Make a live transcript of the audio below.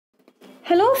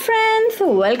Hello friends,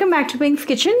 welcome back to Pink's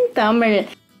Kitchen Tamil.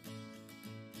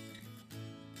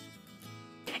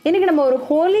 இன்னைக்கு நம்ம ஒரு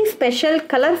ஹோலி ஸ்பெஷல்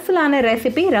கலர்ஃபுல்லான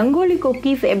ரெசிபி ரங்கோலி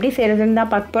குக்கீஸ் எப்படி செய்யறதுன்னு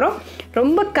தான் பார்க்க போறோம்.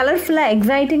 ரொம்ப கலர்ஃபுல்லா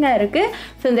எக்ஸைட்டிங்கா இருக்கு.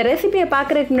 சோ இந்த ரெசிபியை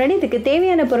பார்க்கறதுக்கு முன்னாடி இதுக்கு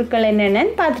தேவையான பொருட்கள்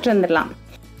என்னென்னன்னு பார்த்துட்டு வந்துடலாம்.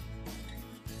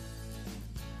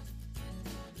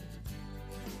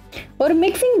 ஒரு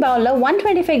மிக்சிங் பவுல்ல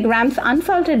 125 grams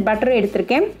unsalted butter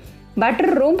எடுத்துர்க்கேன்.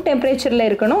 Butter room டெம்பரேச்சர்ல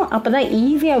இருக்கணும். அப்பதான்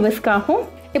ஈஸியா whisk ஆகும்.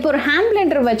 இப்போ ஒரு ஹேண்ட்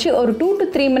பிளெண்டர் வச்சு ஒரு 2 to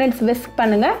 3 minutes whisk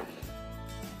பண்ணுங்க.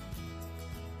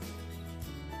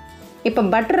 இப்போ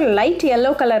பட்டர் லைட்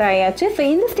yellow கலர் ஆயாச்சு. சோ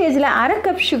இந்த ஸ்டேஜ்ல 1/2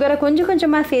 கப் சுகரை கொஞ்சம்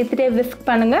கொஞ்சமா சேர்த்துட்டே whisk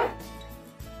பண்ணுங்க.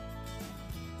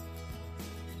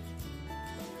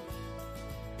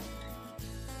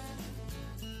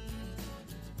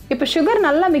 இப்போ சுகர்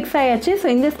நல்லா mix ஆயாச்சு. சோ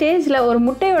இந்த ஸ்டேஜ்ல ஒரு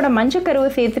முட்டையோட மஞ்சள்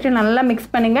கருவை சேர்த்துட்டு நல்லா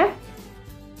mix பண்ணுங்க.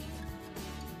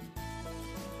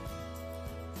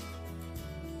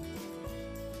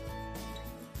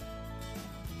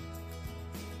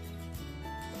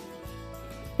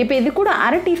 இப்போ இது கூட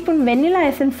 1/2 டீஸ்பூன் வெனிலா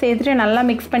எசன்ஸ் சேர்த்துட்டு நல்லா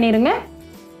mix பண்ணிருங்க.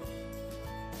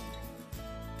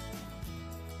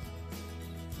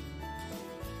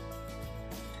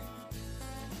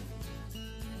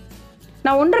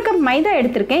 நான் 1/2 கப் மைதா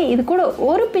எடுத்துர்க்கேன். இது கூட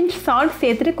ஒரு பிஞ்ச் சால்ட்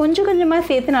சேர்த்துட்டு கொஞ்சம் கொஞ்சமா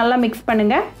சேர்த்து நல்லா mix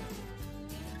பண்ணுங்க.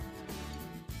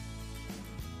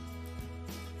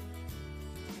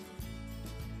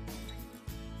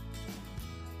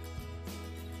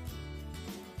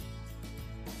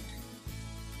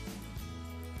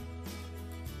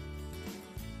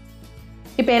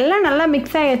 இப்போ எல்லாம் நல்லா mix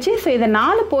ஆயாச்சு. சோ இத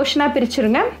 4 போர்ஷனா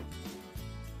பிரிச்சிருங்க.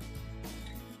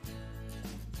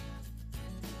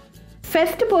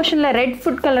 ஃபர்ஸ்ட் போர்ஷன்ல ரெட்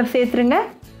ஃபுட் கலர் சேர்த்துருங்க.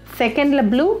 செகண்ட்ல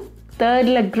ப்ளூ,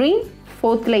 தேர்ட்ல கிரீன்,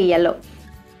 ஃபோர்த்ல yellow.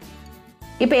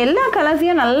 இப்போ எல்லா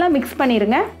கலர்ஸையும் நல்லா mix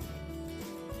பண்ணிருங்க.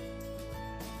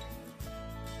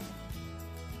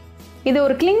 இது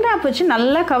ஒரு கிளிங் ராப் வச்சு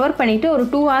நல்லா கவர் பண்ணிட்டு ஒரு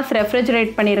 2 hours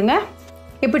ரெஃப்ரிஜரேட் பண்ணிருங்க.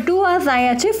 இப்போ 2 hours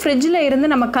ஆயாச்சு. ஃப்ரிட்ஜ்ல இருந்து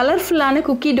நம்ம கலர்ஃபுல்லான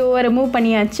குக்கி டோவை ரிமூவ்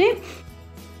பண்ணியாச்சு.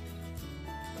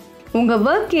 உங்க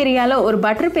வர்க் ஏரியால ஒரு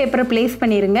பட்டர் பேப்பரை பிளேஸ்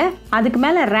பண்ணிருங்க. அதுக்கு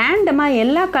மேல ரேண்டமா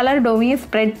எல்லா கலர் டோவையும்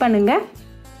ஸ்ப்ரெட் பண்ணுங்க.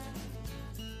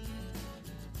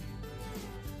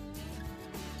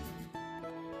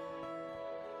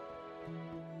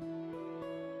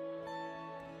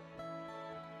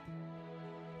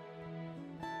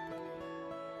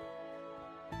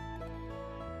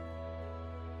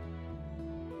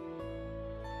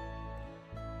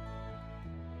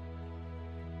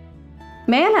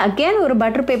 மேலே அகைன் ஒரு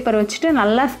பட்டர் பேப்பர் வச்சுட்டு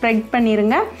நல்லா ஸ்ப்ரெட்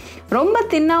பண்ணிருங்க. ரொம்ப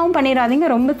தின்னாவும் பண்ணிடாதீங்க,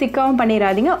 ரொம்ப திக்காவும்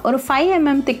பண்ணிடாதீங்க. ஒரு 5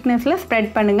 mm திக்னஸ்ல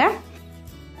ஸ்ப்ரெட் பண்ணுங்க.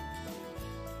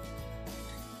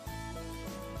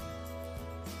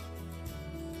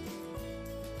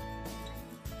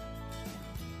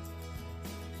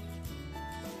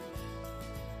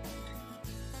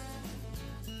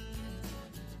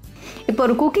 இப்போ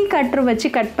ஒரு குக்கி கட்டர் வச்சு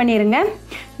கட் பண்ணிருங்க.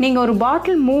 நீங்க ஒரு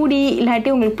பாட்டில் மூடி இல்லாட்டி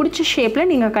உங்களுக்கு பிடிச்ச ஷேப்ல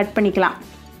நீங்க கட் பண்ணிக்கலாம்.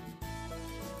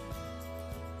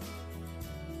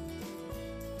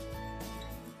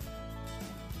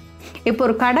 இப்போ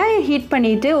ஒரு கடாயை ஹீட்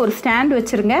பண்ணிட்டு ஒரு ஸ்டாண்ட்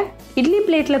வச்சிருங்க. இட்லி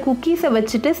பிளேட்ல குக்கீஸை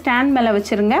வச்சுட்டு ஸ்டாண்ட் மேல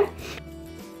வச்சிருங்க.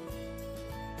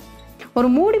 ஒரு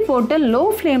மூடி போட்டு லோ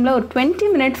ஃப்ளேம்ல ஒரு 20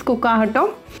 minutes குக்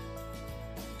ஆகட்டும்.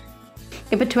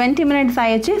 இப்போ 20 minutes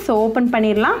ஆயிடுச்சு. சோ ஓபன்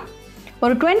பண்ணிரலாம்.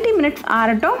 ஒரு 20 minutes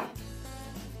ஆறட்டும்.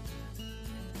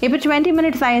 இப்போ 20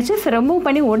 minutes ஆயிடுச்சு. சோ ரிமூவ்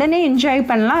பண்ணி உடனே என்ஜாய்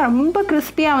பண்ணலாம். ரொம்ப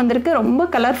கிறிஸ்பியா வந்திருக்கு, ரொம்ப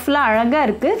கலர்ஃபுல்லா அழகா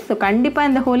இருக்கு. சோ கண்டிப்பா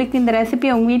இந்த ஹோலிக்கு இந்த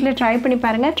ரெசிபியை உங்க வீட்ல ட்ரை பண்ணி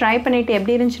பாருங்க. ட்ரை பண்ணிட்டு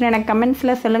எப்படி இருந்துச்சுன்னு எனக்கு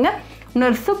கமெண்ட்ஸ்ல சொல்லுங்க.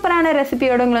 இன்னொரு சூப்பரான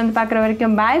ரெசிபியோட உங்களை வந்து பார்க்குற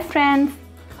வரைக்கும் பை ஃப்ரெண்ட்ஸ்.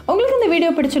 உங்களுக்கு இந்த வீடியோ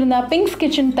பிடிச்சிருந்தா பிங்க்ஸ்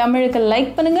கிச்சன் தமிழுக்கு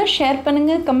லைக் பண்ணுங்க, ஷேர்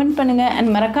பண்ணுங்க, கமெண்ட் பண்ணுங்க அண்ட்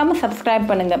மறக்காம சப்ஸ்கிரைப்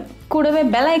பண்ணுங்க. கூடவே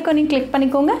பெல் ஐக்கானையும் கிளிக்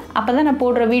பண்ணிக்கோங்க. அப்பதான் நான்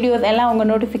போடுற வீடியோஸ் எல்லாம் உங்க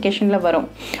நோட்டிஃபிகேஷன்ல வரும்.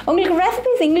 உங்களுக்கு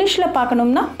ரெசிபிஸ் இங்கிலீஷ்ல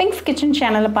பார்க்கணும்னா பிங்க்ஸ் கிச்சன்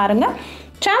சேனலை பாருங்க.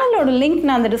 சேனலோட லிங்க்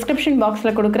நான் அந்த டிஸ்கிரிப்ஷன்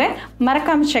பாக்ஸில் கொடுக்குறேன்.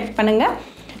 மறக்காமல் செக் பண்ணுங்கள்.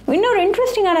 இன்னொரு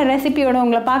இன்ட்ரெஸ்டிங்கான ரெசிபியோட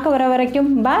உங்களை பார்க்க வர வரைக்கும்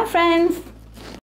பாய் ஃப்ரெண்ட்ஸ்.